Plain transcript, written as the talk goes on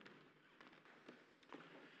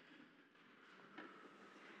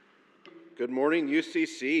Good morning,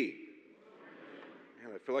 UCC.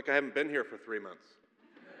 Man, I feel like I haven't been here for 3 months.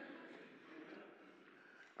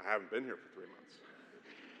 I haven't been here for 3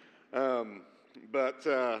 months.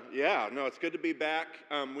 It's good to be back.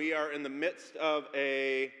 We are in the midst of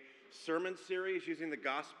a sermon series using the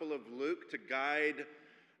Gospel of Luke to guide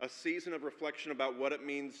a season of reflection about what it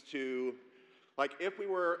means to,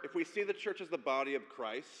 if we see the church as the body of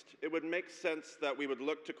Christ, it would make sense that we would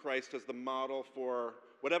look to Christ as the model for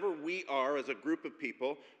whatever we are as a group of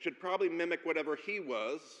people should probably mimic whatever he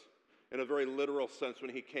was in a very literal sense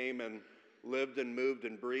when he came and lived and moved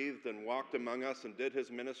and breathed and walked among us and did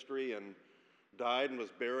his ministry and died and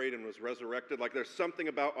was buried and was resurrected. Like there's something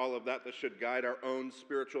about all of that that should guide our own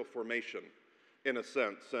spiritual formation in a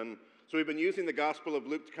sense. And so we've been using the Gospel of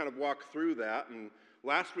Luke to kind of walk through that. And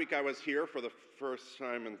last week I was here for the first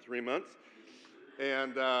time in 3 months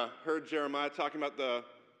and heard Jeremiah talking about the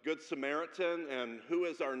Good Samaritan and who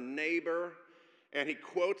is our neighbor. And he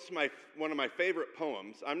quotes one of my favorite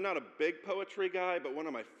poems. I'm not a big poetry guy, but one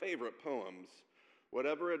of my favorite poems.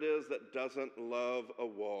 Whatever it is that doesn't love a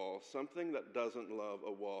wall, something that doesn't love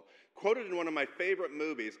a wall. Quoted in one of my favorite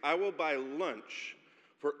movies, I will buy lunch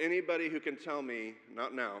for anybody who can tell me,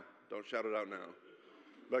 not now, don't shout it out now,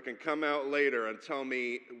 but can come out later and tell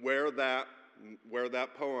me where that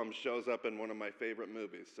poem shows up in one of my favorite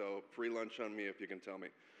movies. So free lunch on me if you can tell me.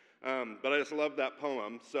 But I just love that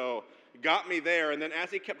poem. So it got me there. And then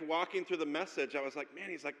as he kept walking through the message, I was like, man,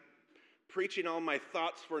 he's like preaching all my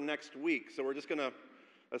thoughts for next week. So we're just going to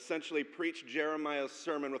essentially preach Jeremiah's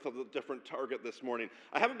sermon with a little different target this morning.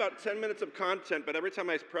 I have about 10 minutes of content, but every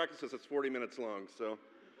time I practice this, it's 40 minutes long.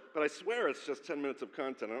 But I swear it's just 10 minutes of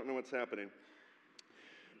content. I don't know what's happening.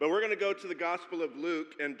 But we're going to go to the Gospel of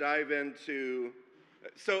Luke and dive into...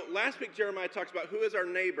 So last week, Jeremiah talks about who is our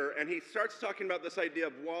neighbor, and he starts talking about this idea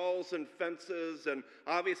of walls and fences, and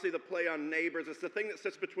obviously the play on neighbors. It's the thing that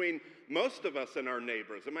sits between most of us and our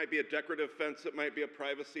neighbors. It might be a decorative fence. It might be a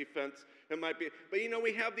privacy fence. It might be, but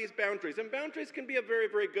we have these boundaries, and boundaries can be a very,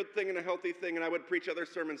 very good thing and a healthy thing, and I would preach other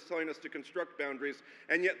sermons telling us to construct boundaries,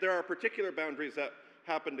 and yet there are particular boundaries that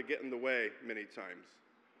happen to get in the way many times.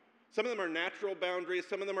 Some of them are natural boundaries.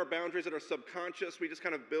 Some of them are boundaries that are subconscious. We just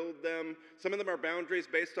kind of build them. Some of them are boundaries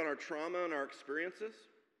based on our trauma and our experiences.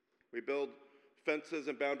 We build fences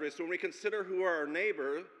and boundaries. So when we consider who's our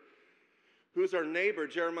neighbor,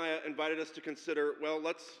 Jeremiah invited us to consider, well,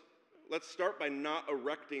 let's start by not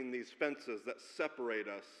erecting these fences that separate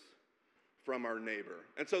us from our neighbor.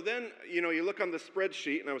 And so then, you look on the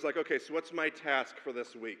spreadsheet, and I was like, okay, so what's my task for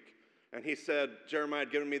this week? And he said, Jeremiah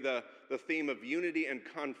had given me the theme of unity and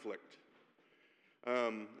conflict.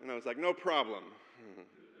 And I was like, no problem.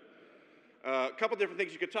 A couple different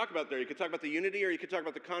things you could talk about there. You could talk about the unity or you could talk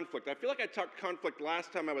about the conflict. I feel like I talked conflict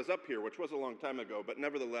last time I was up here, which was a long time ago, but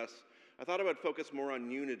nevertheless, I thought I would focus more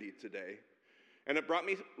on unity today. And it brought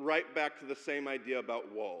me right back to the same idea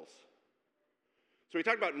about walls. So we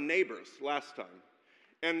talked about neighbors last time.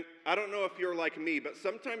 And I don't know if you're like me, but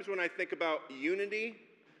sometimes when I think about unity,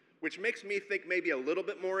 which makes me think maybe a little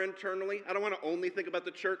bit more internally. I don't want to only think about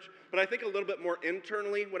the church, but I think a little bit more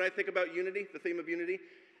internally when I think about unity, the theme of unity.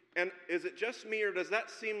 And is it just me, or does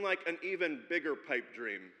that seem like an even bigger pipe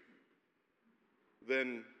dream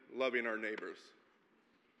than loving our neighbors?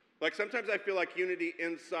 Like sometimes I feel like unity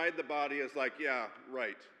inside the body is like, yeah,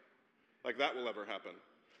 right. Like that will ever happen.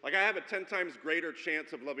 Like I have a 10 times greater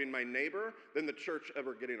chance of loving my neighbor than the church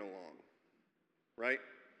ever getting along, right?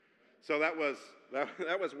 So that was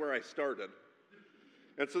where I started.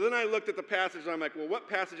 And so then I looked at the passage and I'm like, well, what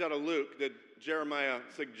passage out of Luke did Jeremiah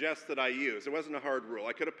suggest that I use? It wasn't a hard rule.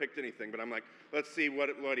 I could have picked anything, but I'm like, let's see what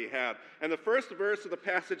he had. And the first verse of the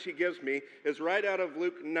passage he gives me is right out of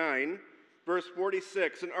Luke 9, verse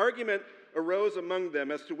 46. An argument arose among them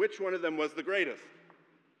as to which one of them was the greatest.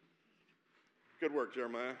 Good work,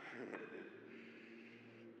 Jeremiah.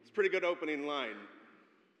 It's a pretty good opening line.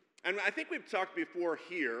 And I think we've talked before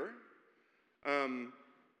here, in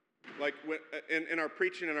our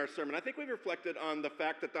preaching and our sermon, I think we've reflected on the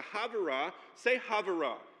fact that the Havurah, say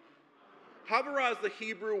Havurah. Havurah is the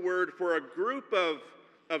Hebrew word for a group of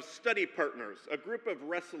study partners, a group of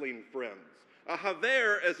wrestling friends. A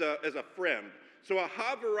Haver is a friend. So a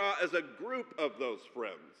Havurah is a group of those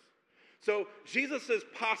friends. So Jesus'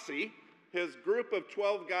 posse, his group of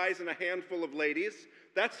 12 guys and a handful of ladies,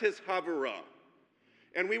 that's his Havurah.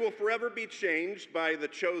 And we will forever be changed by the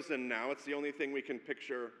chosen now. It's the only thing we can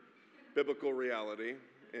picture biblical reality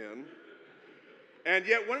in. And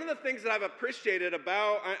yet one of the things that I've appreciated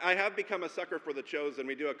about, I have become a sucker for the chosen.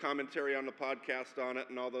 We do a commentary on the podcast on it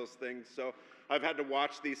and all those things. So I've had to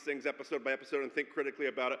watch these things episode by episode and think critically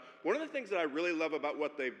about it. One of the things that I really love about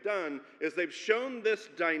what they've done is they've shown this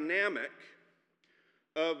dynamic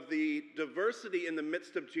of the diversity in the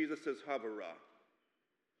midst of Jesus' Havurah.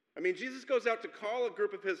 I mean, Jesus goes out to call a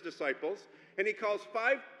group of his disciples, and he calls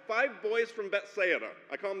five boys from Bethsaida.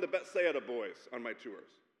 I call them the Bethsaida boys on my tours.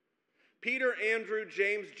 Peter, Andrew,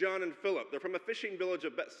 James, John, and Philip. They're from a fishing village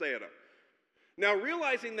of Bethsaida. Now,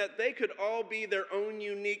 realizing that they could all be their own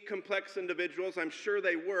unique, complex individuals, I'm sure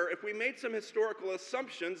they were, if we made some historical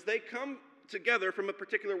assumptions, they come together from a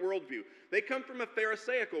particular worldview. They come from a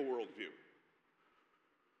Pharisaical worldview.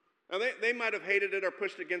 Now, they might have hated it or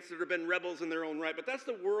pushed against it or been rebels in their own right, but that's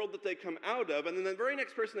the world that they come out of. And then the very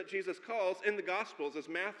next person that Jesus calls in the Gospels is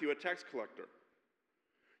Matthew, a tax collector.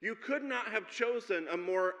 You could not have chosen a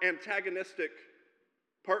more antagonistic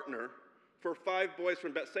partner for 5 boys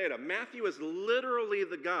from Bethsaida. Matthew is literally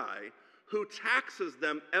the guy who taxes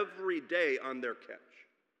them every day on their catch.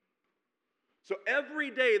 So every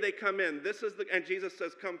day they come in, and Jesus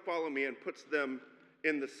says, "Come follow me," and puts them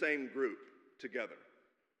in the same group together.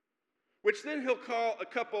 Which then he'll call a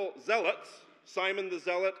couple zealots, Simon the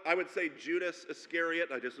Zealot, I would say Judas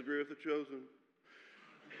Iscariot, I disagree with the chosen.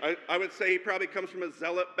 I would say he probably comes from a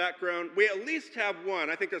zealot background. We at least have one.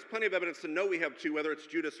 I think there's plenty of evidence to know we have 2, whether it's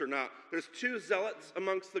Judas or not. There's 2 zealots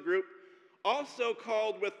amongst the group, also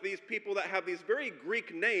called with these people that have these very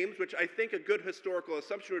Greek names, which I think a good historical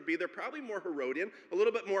assumption would be they're probably more Herodian, a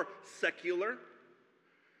little bit more secular.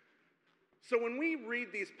 So when we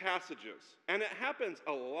read these passages, and it happens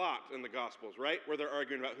a lot in the Gospels, right, where they're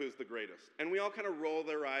arguing about who's the greatest, and we all kind of roll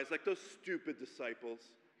their eyes like those stupid disciples.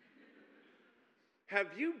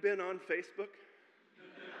 Have you been on Facebook?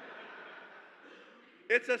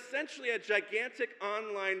 It's essentially a gigantic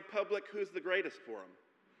online public who's the greatest forum.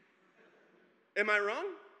 Am I wrong?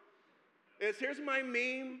 Here's my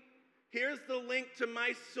meme. Here's the link to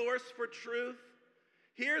my source for truth.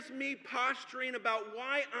 Here's me posturing about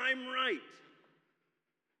why I'm right.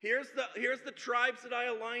 Here's the tribes that I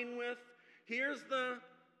align with. Here's the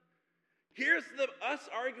us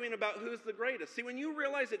arguing about who's the greatest. See, when you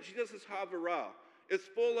realize that Jesus' Havurah is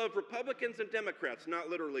full of Republicans and Democrats, not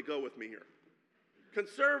literally, go with me here,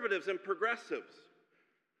 conservatives and progressives,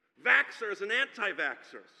 vaxxers and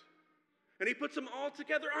anti-vaxxers, and he puts them all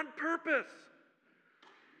together on purpose.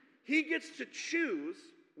 He gets to choose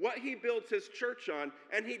what he builds his church on,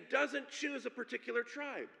 and he doesn't choose a particular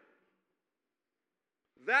tribe.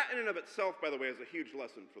 That in and of itself, by the way, is a huge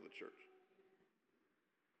lesson for the church.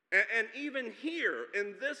 And even here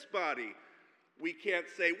in this body, we can't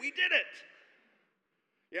say, we did it.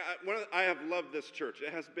 Yeah, I have loved this church.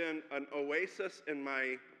 It has been an oasis in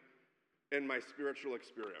my spiritual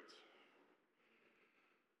experience.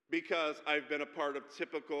 Because I've been a part of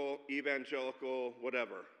typical evangelical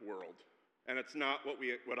whatever world. And it's not what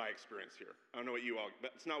I experience here. I don't know what you all,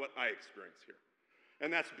 but it's not what I experience here.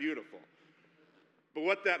 And that's beautiful. But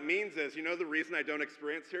what that means is, you know the reason I don't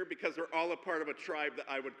experience here? Because we're all a part of a tribe that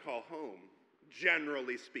I would call home,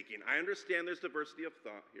 generally speaking. I understand there's diversity of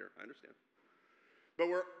thought here. I understand. But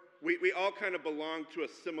we all kind of belong to a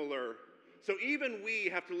similar, so even we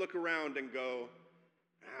have to look around and go,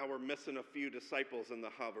 we're missing a few disciples in the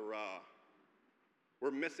Havurah.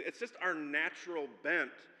 It's just our natural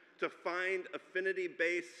bent to find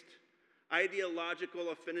affinity-based,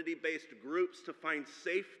 ideological affinity-based groups to find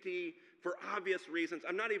safety for obvious reasons.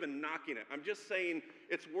 I'm not even knocking it. I'm just saying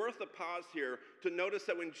it's worth a pause here to notice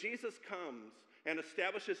that when Jesus comes and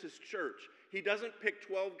establishes his church, he doesn't pick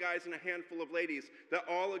 12 guys and a handful of ladies that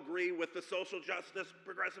all agree with the social justice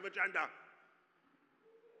progressive agenda.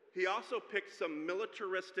 He also picked some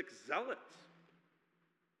militaristic zealots.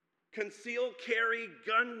 Conceal, carry,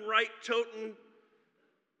 gun right toting.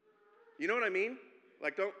 You know what I mean?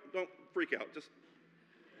 Like, don't freak out. Just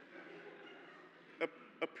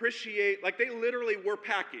appreciate, like they literally were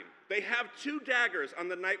packing. They have 2 daggers on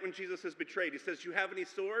the night when Jesus is betrayed. He says, "Do you have any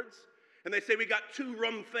swords?" And they say, "We got 2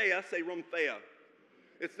 rumphea." Say rumphea.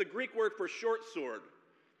 It's the Greek word for short sword.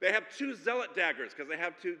 They have 2 zealot daggers because they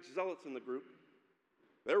have 2 zealots in the group.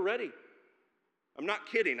 They're ready. I'm not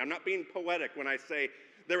kidding. I'm not being poetic when I say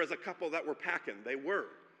there was a couple that were packing. They were.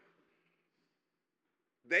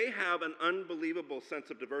 They have an unbelievable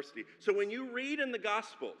sense of diversity. So when you read in the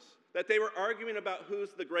Gospels that they were arguing about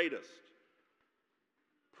who's the greatest,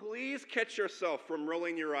 please catch yourself from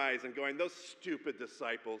rolling your eyes and going, those stupid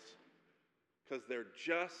disciples, because they're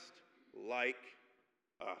just like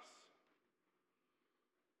us.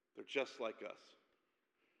 They're just like us.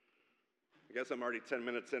 I guess I'm already 10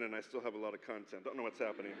 minutes in and I still have a lot of content. Don't know what's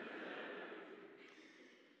happening.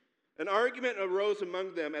 An argument arose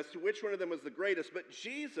among them as to which one of them was the greatest, but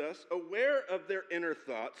Jesus, aware of their inner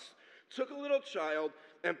thoughts, took a little child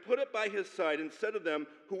and put it by his side and said to them,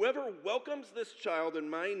 "Whoever welcomes this child in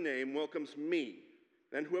my name welcomes me,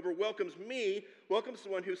 and whoever welcomes me welcomes the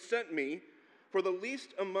one who sent me. For the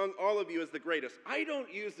least among all of you is the greatest." I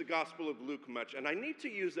don't use the Gospel of Luke much, and I need to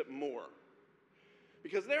use it more,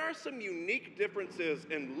 because there are some unique differences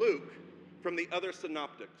in Luke from the other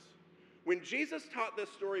synoptics. When Jesus taught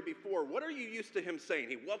this story before, what are you used to him saying?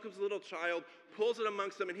 He welcomes a little child, pulls it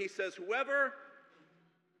amongst them, and he says, "Whoever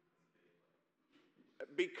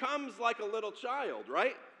becomes like a little child,"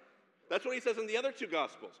 right? That's what he says in the other two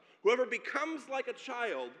Gospels. Whoever becomes like a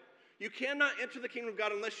child, you cannot enter the kingdom of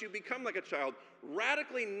God unless you become like a child.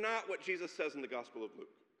 Radically not what Jesus says in the Gospel of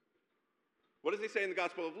Luke. What does he say in the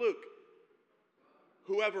Gospel of Luke?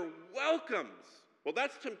 Whoever welcomes. Well,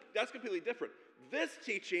 that's completely different. This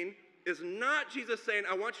teaching is not Jesus saying,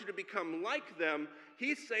 "I want you to become like them."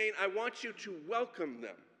 He's saying, "I want you to welcome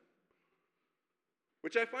them,"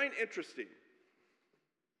 which I find interesting.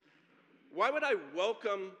 Why would I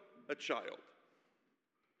welcome a child?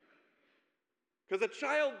 Because a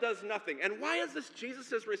child does nothing. And why is this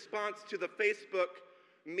Jesus' response to the Facebook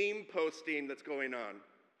meme posting that's going on?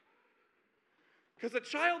 Because a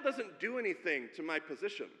child doesn't do anything to my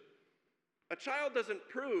position. A child doesn't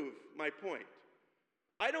prove my point.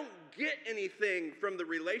 I don't get anything from the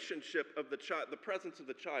relationship of the child, the presence of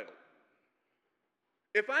the child.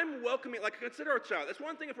 If I'm welcoming, like consider a child. It's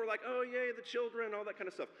one thing if we're like, "Oh, yay, the children," all that kind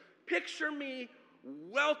of stuff. Picture me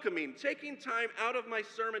welcoming, taking time out of my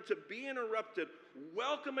sermon to be interrupted,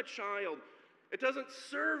 welcome a child. It doesn't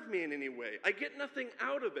serve me in any way. I get nothing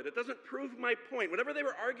out of it. It doesn't prove my point. Whatever they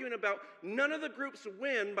were arguing about, none of the groups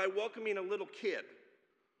win by welcoming a little kid.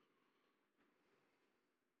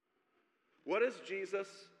 What is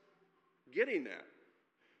Jesus getting at?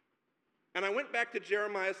 And I went back to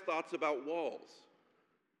Jeremiah's thoughts about walls.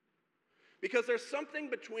 Because there's something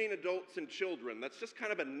between adults and children that's just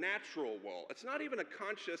kind of a natural wall. It's not even a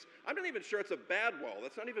conscious, I'm not even sure it's a bad wall.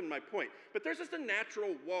 That's not even my point. But there's just a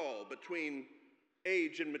natural wall between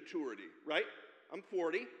age and maturity, right? I'm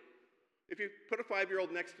 40. If you put a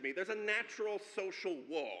 5-year-old next to me, there's a natural social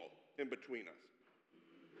wall in between us.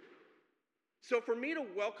 So for me to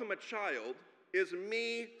welcome a child is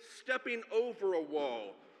me stepping over a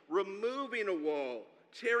wall, removing a wall,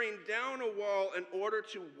 tearing down a wall in order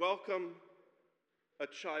to welcome a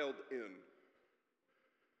child in.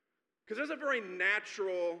 Because there's a very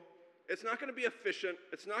natural, it's not going to be efficient,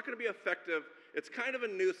 it's not going to be effective, it's kind of a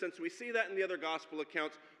nuisance. We see that in the other gospel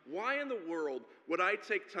accounts. Why in the world would I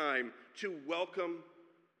take time to welcome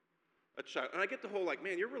a child? And I get the whole like,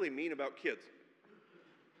 "Man, you're really mean about kids."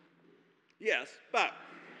 Yes, but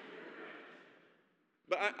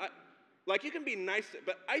I like, you can be nice,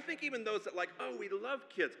 but I think even those that like, "Oh, we love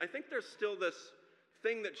kids," I think there's still this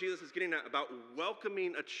thing that Jesus is getting at about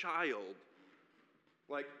welcoming a child.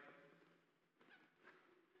 Like,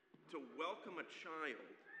 to welcome a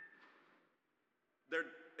child,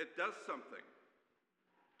 it does something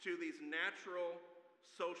to these natural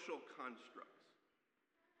social constructs.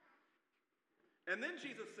 And then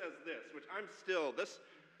Jesus says this, which I'm still, this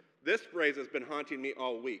phrase has been haunting me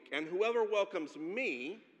all week. "And whoever welcomes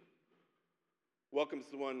me welcomes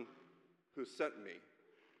the one who sent me."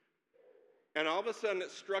 And all of a sudden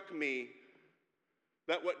it struck me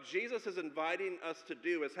that what Jesus is inviting us to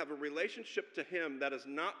do is have a relationship to him that is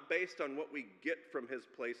not based on what we get from his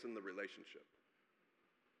place in the relationship.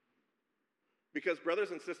 Because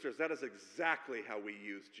brothers and sisters, that is exactly how we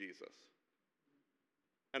use Jesus.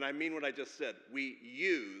 And I mean what I just said. We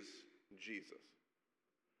use Jesus.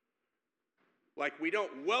 Like, we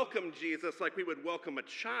don't welcome Jesus like we would welcome a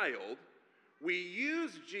child. We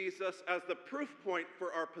use Jesus as the proof point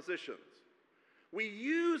for our positions. We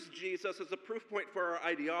use Jesus as a proof point for our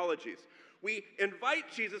ideologies. We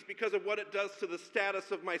invite Jesus because of what it does to the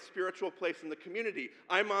status of my spiritual place in the community.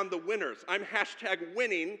 I'm on the winners. I'm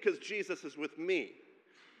 #winning because Jesus is with me.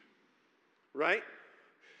 Right?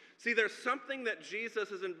 See, there's something that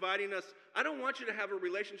Jesus is inviting us. I don't want you to have a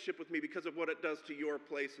relationship with me because of what it does to your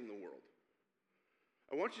place in the world.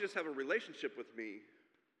 I want you to just have a relationship with me.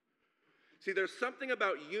 See, there's something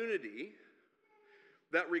about unity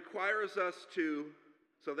that requires us to,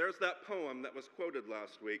 so there's that poem that was quoted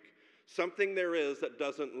last week, "Something there is that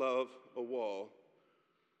doesn't love a wall."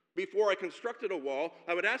 Before I constructed a wall,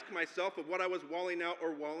 I would ask myself of what I was walling out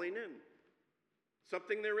or walling in.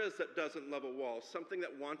 Something there is that doesn't love a wall, something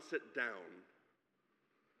that wants it down.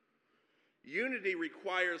 Unity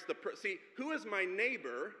requires see, who is my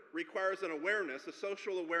neighbor requires an awareness, a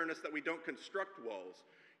social awareness that we don't construct walls.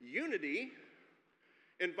 Unity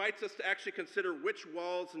invites us to actually consider which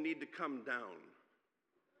walls need to come down.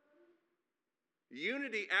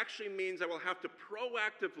 Unity actually means I will have to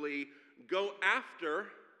proactively go after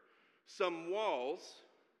some walls.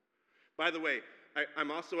 By the way,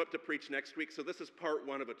 I'm also up to preach next week, so this is part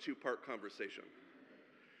one of a two-part conversation.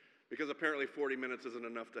 Because apparently 40 minutes isn't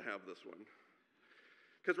enough to have this one.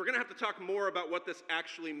 Because we're going to have to talk more about what this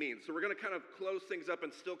actually means. So we're going to kind of close things up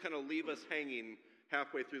and still kind of leave us hanging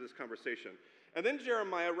halfway through this conversation. And then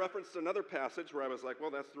Jeremiah referenced another passage where I was like,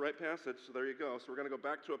 well, that's the right passage, so there you go. So we're going to go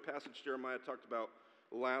back to a passage Jeremiah talked about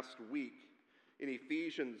last week in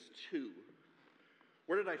Ephesians 2.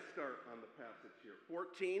 Where did I start on the passage here?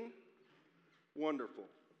 14? Wonderful.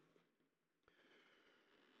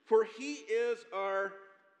 For he is our...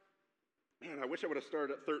 Man, I wish I would have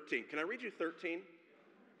started at 13. Can I read you 13?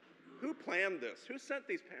 Who planned this? Who sent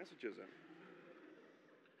these passages in?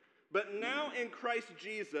 But now in Christ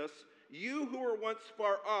Jesus, you who were once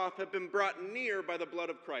far off have been brought near by the blood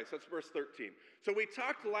of Christ. That's verse 13. So we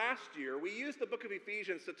talked last year, we used the book of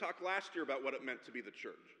Ephesians to talk last year about what it meant to be the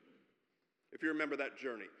church, if you remember that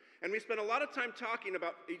journey. And we spent a lot of time talking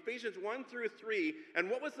about Ephesians 1 through 3, and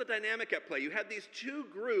what was the dynamic at play? You had these two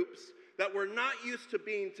groups that were not used to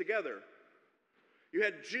being together. You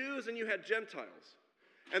had Jews and you had Gentiles.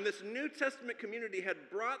 And this New Testament community had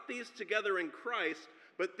brought these together in Christ,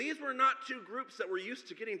 but these were not two groups that were used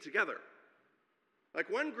to getting together. Like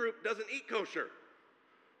one group doesn't eat kosher.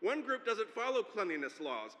 One group doesn't follow cleanliness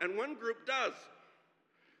laws, and one group does.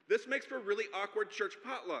 This makes for really awkward church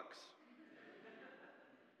potlucks.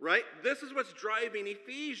 Right? This is what's driving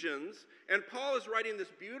Ephesians, and Paul is writing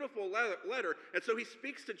this beautiful letter, and so he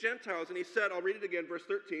speaks to Gentiles, and he said, I'll read it again, verse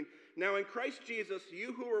 13, now in Christ Jesus,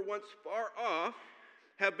 you who were once far off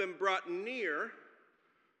have been brought near.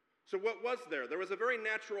 So what was there? There was a very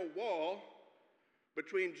natural wall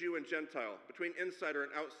between Jew and Gentile, between insider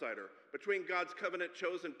and outsider, between God's covenant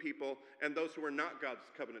chosen people and those who were not God's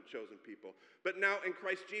covenant chosen people. But now in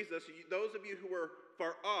Christ Jesus, those of you who were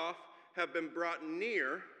far off have been brought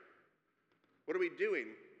near. What are we doing?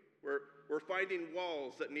 We're finding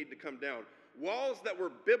walls that need to come down. Walls that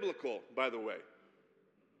were biblical, by the way.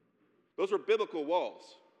 Those were biblical walls.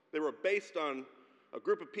 They were based on a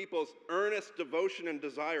group of people's earnest devotion and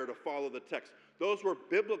desire to follow the text. Those were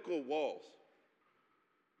biblical walls.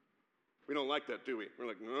 We don't like that, do we? We're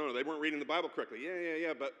like, no, they weren't reading the Bible correctly.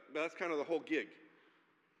 Yeah, but that's kind of the whole gig.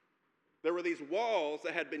 There were these walls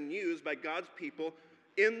that had been used by God's people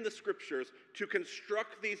in the scriptures to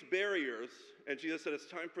construct these barriers, and Jesus said it's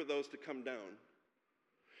time for those to come down.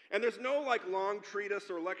 And there's no like long treatise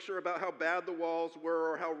or lecture about how bad the walls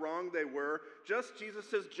were or how wrong they were, just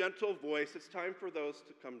Jesus' gentle voice. It's time for those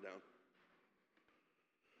to come down.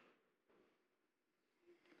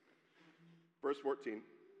 Verse 14.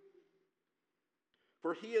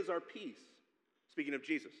 For he is our peace, speaking of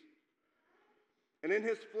Jesus. And in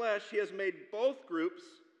his flesh he has made both groups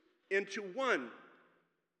into one.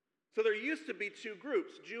 So there used to be two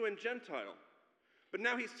groups, Jew and Gentile. But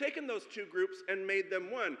now he's taken those two groups and made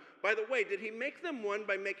them one. By the way, did he make them one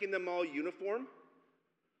by making them all uniform?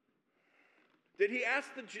 Did he ask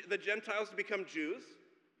the Gentiles to become Jews?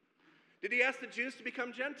 Did he ask the Jews to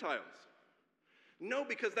become Gentiles? No,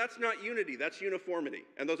 because that's not unity, that's uniformity.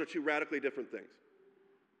 And those are two radically different things.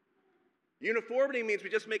 Uniformity means we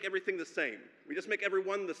just make everything the same. We just make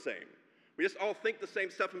everyone the same. We just all think the same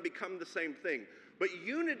stuff and become the same thing. But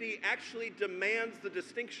unity actually demands the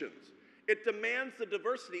distinctions. It demands the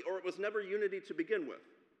diversity, or it was never unity to begin with.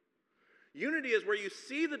 Unity is where you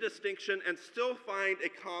see the distinction and still find a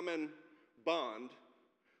common bond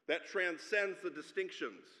that transcends the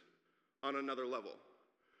distinctions on another level.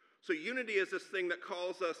 So unity is this thing that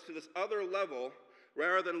calls us to this other level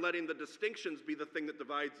rather than letting the distinctions be the thing that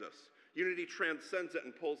divides us. Unity transcends it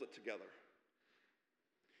and pulls it together.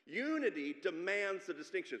 Unity demands the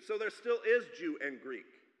distinction. So there still is Jew and Greek.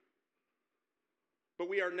 But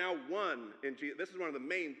we are now one in Jesus. This is one of the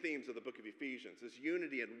main themes of the book of Ephesians, is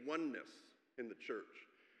unity and oneness in the church.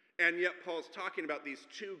 And yet Paul's talking about these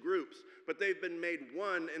two groups, but they've been made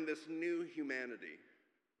one in this new humanity.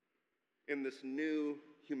 In this new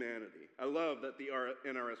humanity. I love that the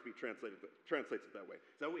NRSV translates it that way.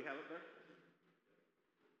 Is that what we have it there?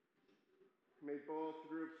 Made both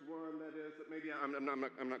groups one, that is, maybe I'm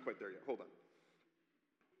not quite there yet. Hold on.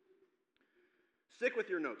 Stick with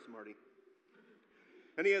your notes, Marty.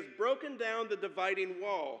 And he has broken down the dividing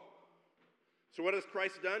wall. So what has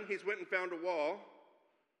Christ done? He's went and found a wall,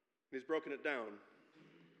 and he's broken it down.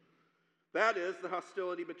 That is the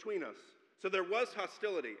hostility between us. So there was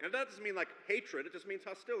hostility. And that doesn't mean like hatred, it just means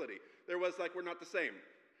hostility. There was like, we're not the same.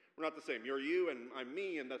 We're not the same. You're you and I'm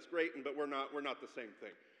me, and that's great, but we're not the same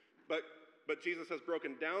thing. But Jesus has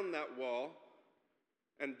broken down that wall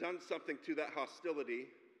and done something to that hostility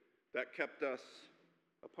that kept us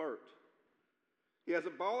apart. He has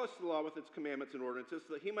abolished the law with its commandments and ordinances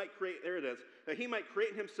so that he might create, there it is, that he might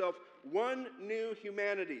create in himself one new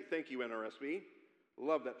humanity. Thank you, NRSV.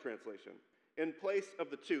 Love that translation. In place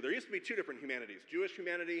of the two. There used to be two different humanities, Jewish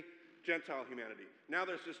humanity, Gentile humanity. Now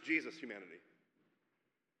there's just Jesus humanity.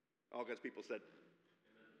 All God's people said,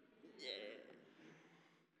 yeah.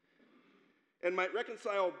 And might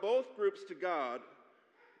reconcile both groups to God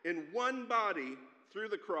in one body through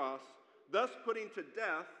the cross, thus putting to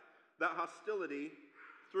death that hostility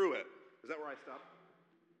through it. Is that where I stopped?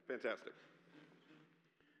 Fantastic.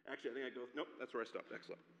 Actually, I think I go, nope, that's where I stopped.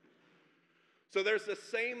 Excellent. So there's the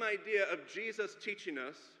same idea of Jesus teaching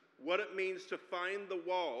us what it means to find the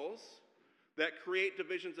walls that create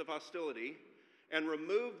divisions of hostility and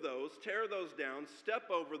remove those, tear those down, step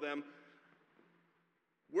over them.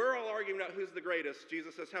 We're all arguing about who's the greatest.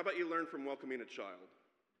 Jesus says, how about you learn from welcoming a child?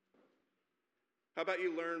 How about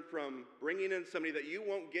you learn from bringing in somebody that you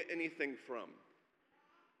won't get anything from?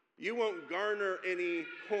 You won't garner any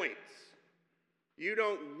points. You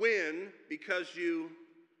don't win because you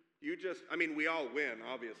just, I mean, we all win,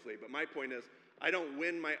 obviously, but my point is, I don't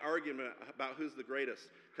win my argument about who's the greatest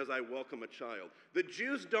because I welcome a child. The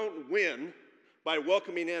Jews don't win by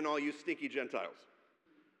welcoming in all you stinky Gentiles.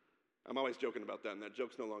 I'm always joking about that, and that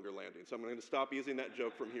joke's no longer landing, so I'm going to stop using that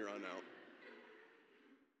joke from here on out.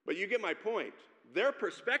 But you get my point. Their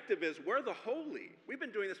perspective is, we're the holy. We've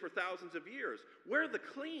been doing this for thousands of years. We're the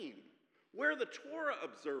clean. We're the Torah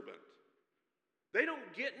observant. They don't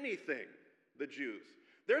get anything, the Jews.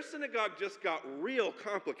 Their synagogue just got real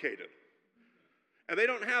complicated. And they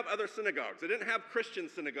don't have other synagogues. They didn't have Christian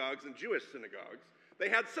synagogues and Jewish synagogues. They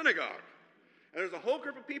had synagogue. And there's a whole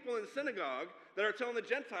group of people in synagogue that are telling the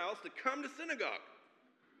Gentiles to come to synagogue.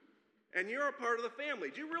 And you're a part of the family.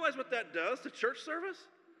 Do you realize what that does to church service?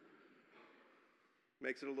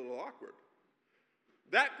 Makes it a little awkward.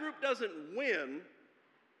 That group doesn't win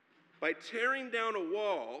by tearing down a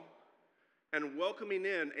wall and welcoming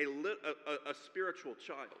in a spiritual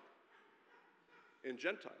child in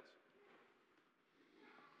Gentiles.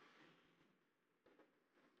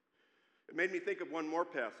 It made me think of one more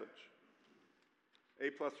passage. A+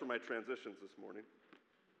 for my transitions this morning.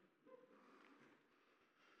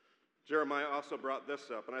 Jeremiah also brought this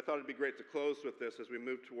up, and I thought it'd be great to close with this as we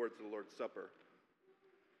move towards the Lord's Supper.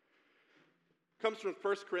 Comes from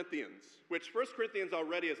 1 Corinthians, which 1 Corinthians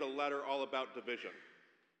already is a letter all about division.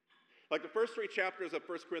 Like the first 3 chapters of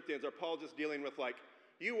 1 Corinthians are Paul just dealing with like,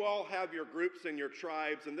 you all have your groups and your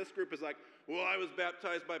tribes, and this group is like, well, I was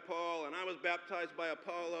baptized by Paul, and I was baptized by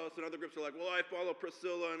Apollos, and other groups are like, well, I follow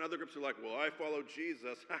Priscilla, and other groups are like, well, I follow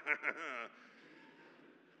Jesus.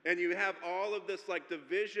 And you have all of this like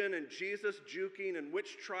division and Jesus juking, and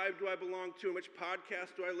which tribe do I belong to, and which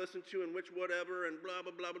podcast do I listen to, and which whatever, and blah,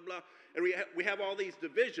 blah, blah, blah, blah. And we have all these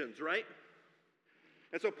divisions, right?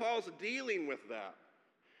 And so Paul's dealing with that.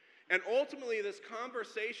 And ultimately, this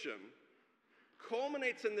conversation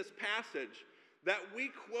culminates in this passage that we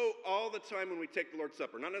quote all the time when we take the Lord's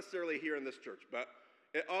Supper. Not necessarily here in this church, but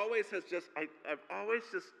it always has just, I've always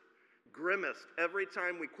just grimaced every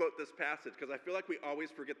time we quote this passage, because I feel like we always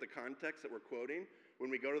forget the context that we're quoting when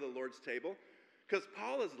we go to the Lord's table, because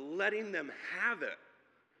Paul is letting them have it.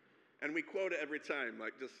 And we quote it every time,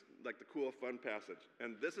 like just like the cool, fun passage.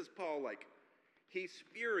 And this is Paul, like, he's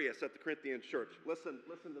furious at the Corinthian church. Listen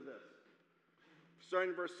to this. Starting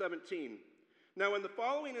in verse 17. Now, in the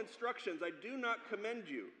following instructions, I do not commend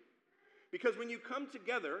you, because when you come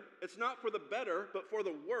together, it's not for the better, but for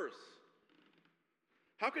the worse.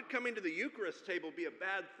 How could coming to the Eucharist table be a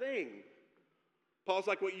bad thing? Paul's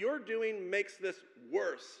like, what you're doing makes this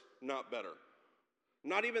worse, not better.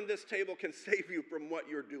 Not even this table can save you from what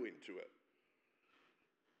you're doing to it.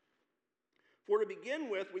 For to begin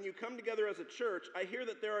with, when you come together as a church, I hear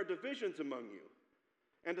that there are divisions among you.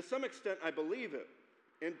 And to some extent, I believe it.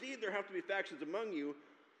 Indeed, there have to be factions among you,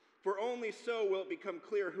 for only so will it become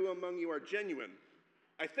clear who among you are genuine.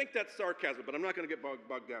 I think that's sarcasm, but I'm not going to get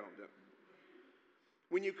bogged down on that.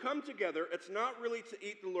 When you come together, it's not really to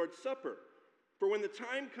eat the Lord's Supper. For when the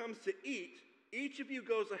time comes to eat, each of you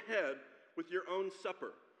goes ahead with your own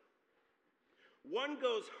supper. One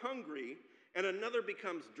goes hungry, and another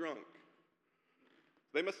becomes drunk.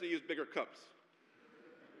 They must have used bigger cups.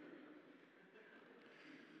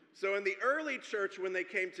 So in the early church, when they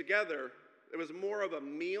came together, it was more of a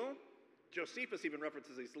meal. Josephus even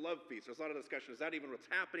references these love feasts. There's a lot of discussion. Is that even what's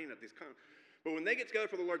happening at these But when they get together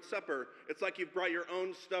for the Lord's Supper, it's like you've brought your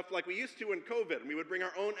own stuff like we used to in COVID, and we would bring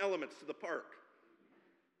our own elements to the park,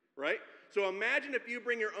 right? So imagine if you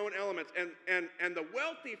bring your own elements, and the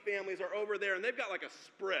wealthy families are over there, and they've got like a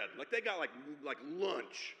spread, like they got like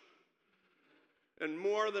lunch, and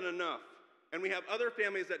more than enough. And we have other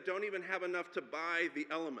families that don't even have enough to buy the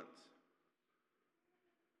elements.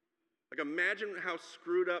 Like imagine how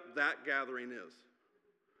screwed up that gathering is.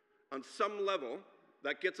 On some level,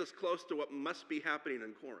 that gets us close to what must be happening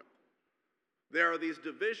in Corinth. There are these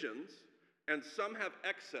divisions, and some have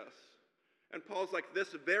excess. And Paul's like,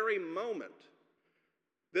 this very moment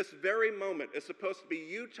is supposed to be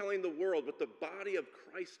you telling the world what the body of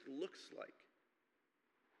Christ looks like.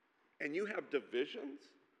 And you have divisions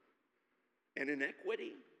and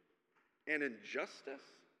inequity and injustice.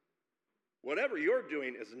 Whatever you're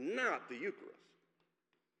doing is not the Eucharist.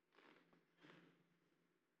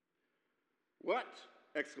 What?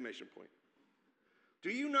 Exclamation point. Do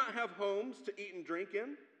you not have homes to eat and drink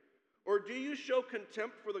in? Or do you show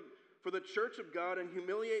contempt for the church of God and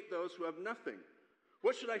humiliate those who have nothing?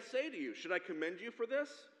 What should I say to you? Should I commend you for this?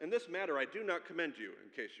 In this matter, I do not commend you, in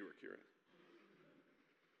case you were curious.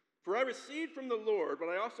 For I received from the Lord, but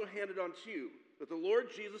I also handed on to you, that the Lord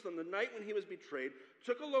Jesus, on the night when he was betrayed,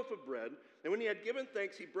 took a loaf of bread, and when he had given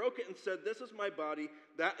thanks, he broke it and said, "This is my body,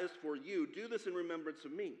 that is for you. Do this in remembrance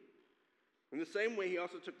of me." In the same way, he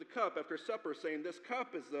also took the cup after supper, saying, "This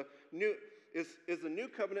cup is the new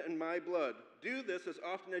covenant in my blood. Do this as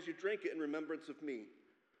often as you drink it in remembrance of me.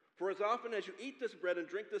 For as often as you eat this bread and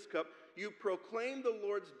drink this cup, you proclaim the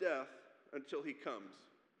Lord's death until he comes."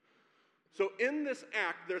 So in this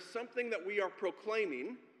act, there's something that we are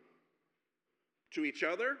proclaiming to each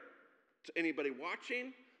other, to anybody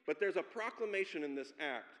watching, but there's a proclamation in this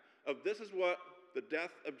act of this is what the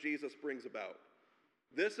death of Jesus brings about.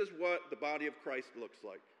 This is what the body of Christ looks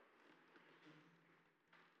like.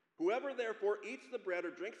 Whoever therefore eats the bread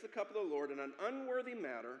or drinks the cup of the Lord in an unworthy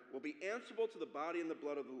manner will be answerable to the body and the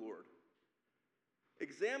blood of the Lord.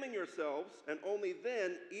 Examine yourselves, and only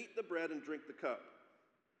then eat the bread and drink the cup.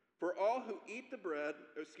 For all who eat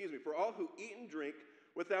and drink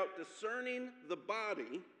without discerning the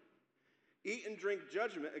body, eat and drink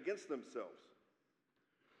judgment against themselves.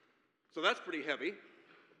 So that's pretty heavy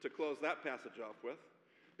to close that passage off with.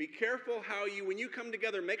 Be careful how when you come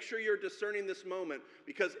together, make sure you're discerning this moment,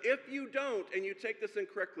 because if you don't and you take this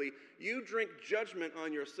incorrectly, you drink judgment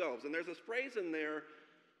on yourselves. And there's this phrase in there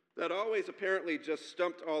that always apparently just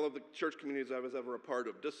stumped all of the church communities I was ever a part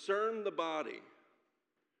of. Discern the body.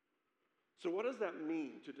 So what does that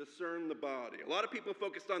mean, to discern the body? A lot of people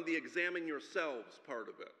focused on the examine yourselves part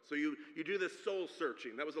of it. So you do this soul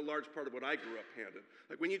searching. That was a large part of what I grew up handed.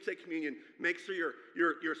 Like when you take communion, make sure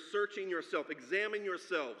you're searching yourself. Examine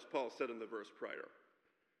yourselves, Paul said in the verse prior.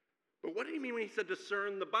 But what did he mean when he said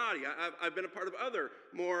discern the body? I've been a part of other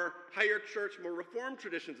more higher church, more reformed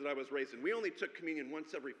traditions that I was raised in. We only took communion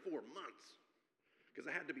once every 4 months because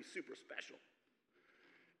it had to be super special.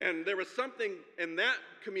 And there was something in that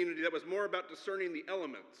community that was more about discerning the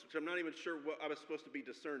elements, which I'm not even sure what I was supposed to be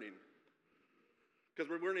discerning. Because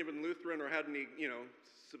we weren't even Lutheran or had any,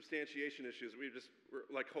 substantiation issues. We just were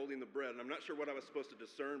like holding the bread. And I'm not sure what I was supposed to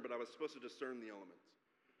discern, but I was supposed to discern the elements.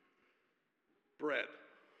 Bread.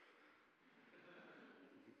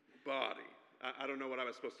 Body. I don't know what I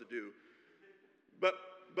was supposed to do. But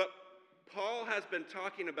Paul has been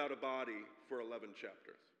talking about a body for 11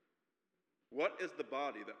 chapters. What is the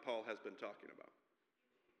body that Paul has been talking about?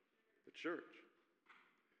 The church.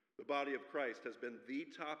 The body of Christ has been the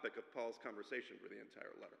topic of Paul's conversation for the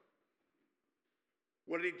entire letter.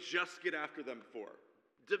 What did he just get after them for?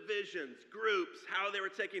 Divisions, groups, how they were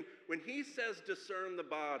taking. When he says discern the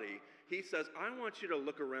body, he says, I want you to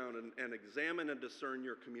look around and examine and discern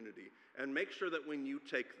your community and make sure that when you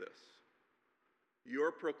take this,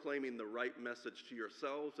 you're proclaiming the right message to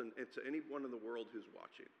yourselves and to anyone in the world who's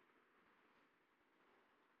watching.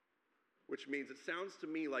 Which means it sounds to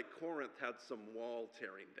me like Corinth had some wall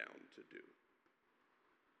tearing down to do.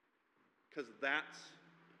 Because that's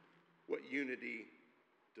what unity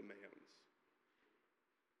demands.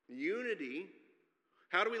 Unity,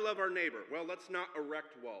 how do we love our neighbor? Well, let's not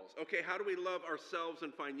erect walls. Okay, how do we love ourselves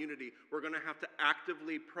and find unity? We're going to have to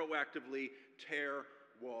actively, proactively tear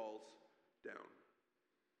walls down.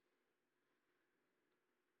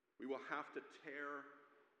 We will have to tear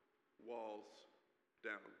walls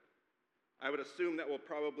down. I would assume that will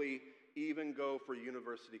probably even go for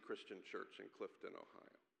University Christian Church in Clifton,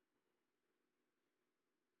 Ohio.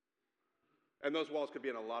 And those walls could be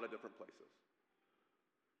in a lot of different places.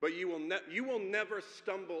 But you will never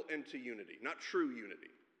stumble into unity, not true unity,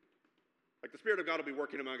 Like the Spirit of God will be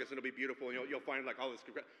working among us and it'll be beautiful and you'll find like all this.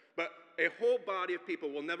 But a whole body of people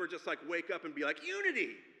will never just like wake up and be like,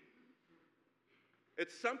 unity.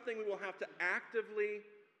 It's something we will have to actively,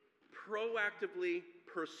 proactively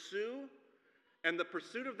pursue. And the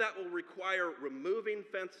pursuit of that will require removing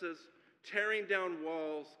fences, tearing down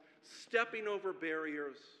walls, stepping over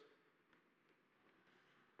barriers.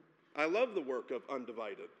 I love the work of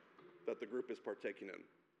Undivided that the group is partaking in.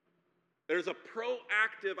 There's a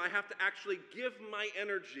proactive, I have to actually give my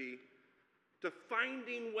energy to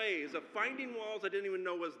finding ways of finding walls I didn't even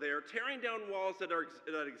know was there, tearing down walls that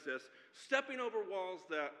exist, stepping over walls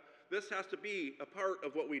that this has to be a part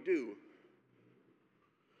of what we do.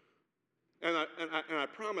 And I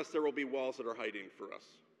promise there will be walls that are hiding for us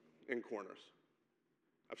in corners.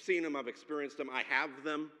 I've seen them, I've experienced them, I have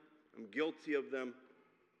them, I'm guilty of them.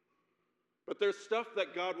 But there's stuff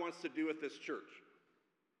that God wants to do with this church.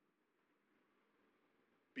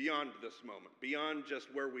 Beyond this moment, beyond just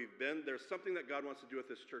where we've been, there's something that God wants to do with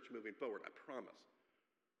this church moving forward. I promise.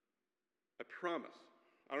 I promise.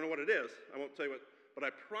 I don't know what it is. I won't tell you what, but I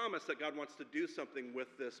promise that God wants to do something with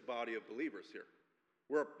this body of believers here.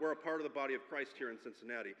 We're a part of the body of Christ here in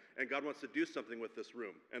Cincinnati, and God wants to do something with this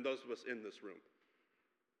room and those of us in this room.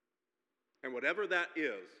 And whatever that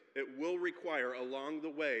is, it will require along the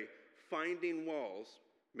way finding walls,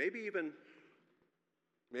 maybe even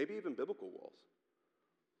biblical walls.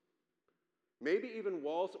 Maybe even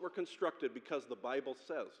walls that were constructed because the Bible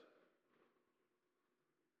says.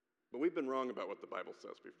 But we've been wrong about what the Bible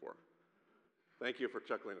says before. Thank you for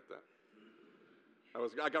chuckling at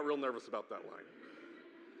that. I got real nervous about that line.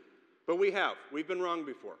 But we've been wrong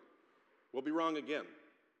before. We'll be wrong again.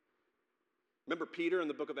 Remember Peter in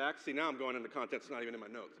the book of Acts? See, now I'm going into content that's not even in my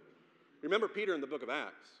notes. Remember Peter in the book of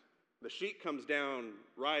Acts? The sheet comes down,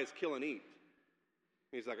 rise, kill, and eat.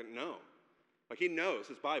 And he's like, no. Like he knows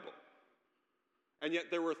his Bible. And yet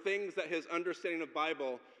there were things that his understanding of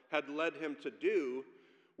Bible had led him to do,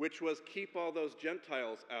 which was keep all those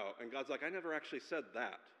Gentiles out. And God's like, I never actually said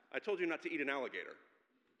that. I told you not to eat an alligator.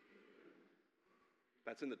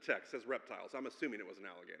 That's in the text. It says reptiles. I'm assuming it was an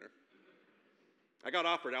alligator. I got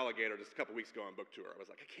offered alligator just a couple weeks ago on book tour. I was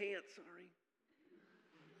like, I can't, sorry.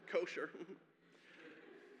 Kosher.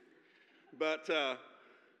 But,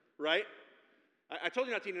 right? I told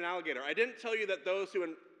you not to eat an alligator. I didn't tell you that those who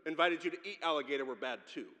invited you to eat alligator were bad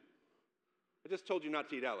too. I just told you not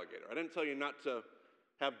to eat alligator. I didn't tell you not to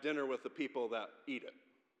have dinner with the people that eat it.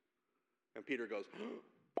 And Peter goes,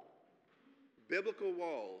 biblical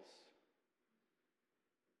walls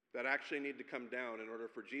that actually need to come down in order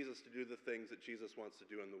for Jesus to do the things that Jesus wants to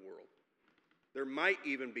do in the world. There might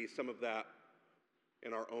even be some of that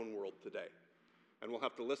in our own world today. And we'll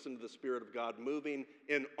have to listen to the Spirit of God moving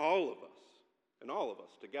in all of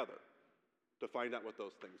us together to find out what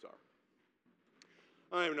those things are.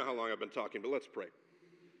 I don't even know how long I've been talking, but let's pray.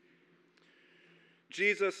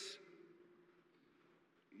 Jesus,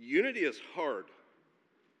 unity is hard.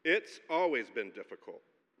 It's always been difficult.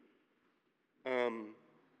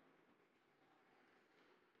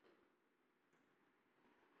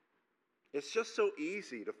 It's just so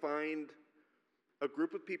easy to find a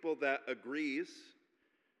group of people that agrees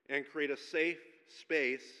and create a safe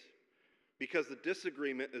space because the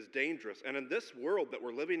disagreement is dangerous. And in this world that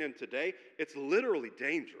we're living in today, it's literally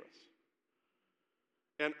dangerous.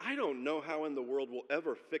 And I don't know how in the world we'll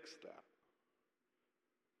ever fix that.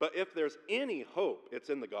 But if there's any hope, it's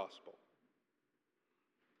in the gospel.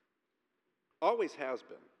 Always has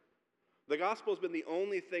been. The gospel has been the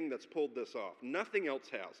only thing that's pulled this off. Nothing else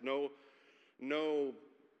has. No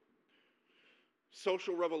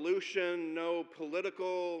social revolution, no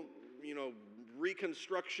political,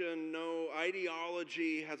 reconstruction, no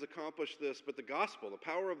ideology has accomplished this, but the gospel, the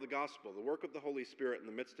power of the gospel, the work of the Holy Spirit in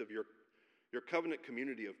the midst of your covenant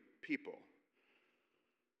community of people,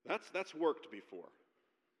 that's worked before.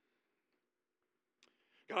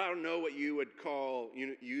 God, I don't know what you would call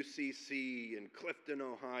UCC in Clifton,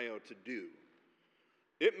 Ohio to do.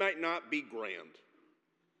 It might not be grand.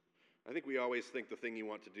 I think we always think the thing you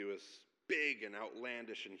want to do is big and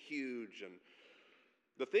outlandish and huge, and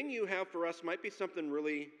the thing you have for us might be something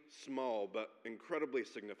really small but incredibly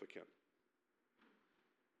significant.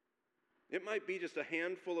 It might be just a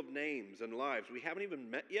handful of names and lives we haven't even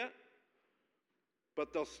met yet,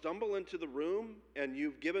 but they'll stumble into the room and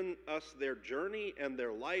you've given us their journey and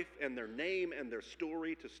their life and their name and their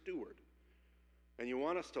story to steward. And you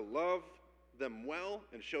want us to love them well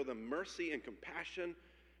and show them mercy and compassion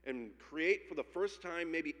and create for the first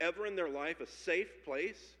time maybe ever in their life a safe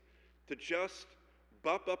place to just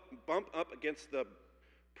bump up against the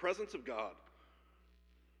presence of God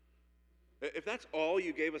If that's all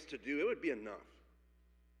you gave us to do, it would be enough.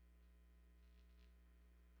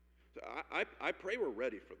 So I pray we're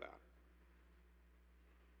ready for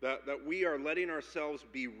that. That we are letting ourselves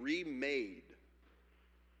be remade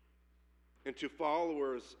into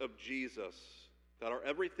followers of Jesus that are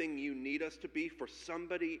everything you need us to be for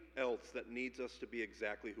somebody else that needs us to be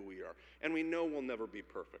exactly who we are. And we know we'll never be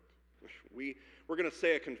perfect. We're going to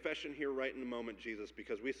say a confession here right in a moment, Jesus,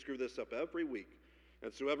 because we screw this up every week.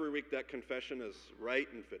 And so every week that confession is right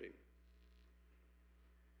and fitting.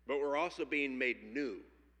 But we're also being made new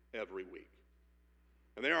every week.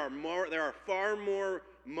 And there are far more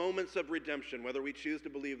moments of redemption, whether we choose to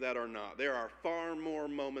believe that or not. There are far more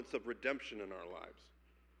moments of redemption in our lives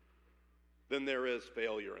than there is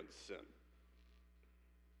failure and sin.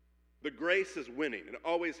 The grace is winning. It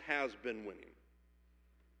always has been winning.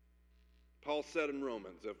 Paul said in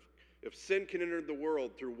Romans, if sin can enter the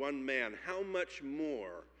world through one man, how much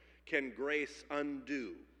more can grace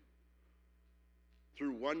undo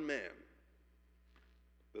through one man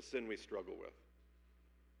the sin we struggle with?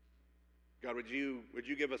 God, would you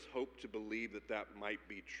give us hope to believe that might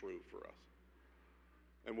be true for us?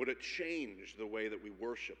 And would it change the way that we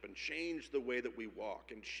worship, and change the way that we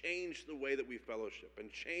walk, and change the way that we fellowship,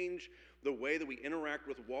 and change the way that we interact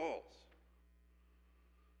with walls?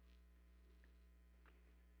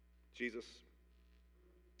 Jesus,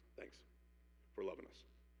 thanks for loving us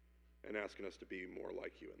and asking us to be more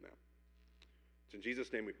like you in that. It's in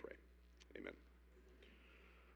Jesus' name we pray. Amen.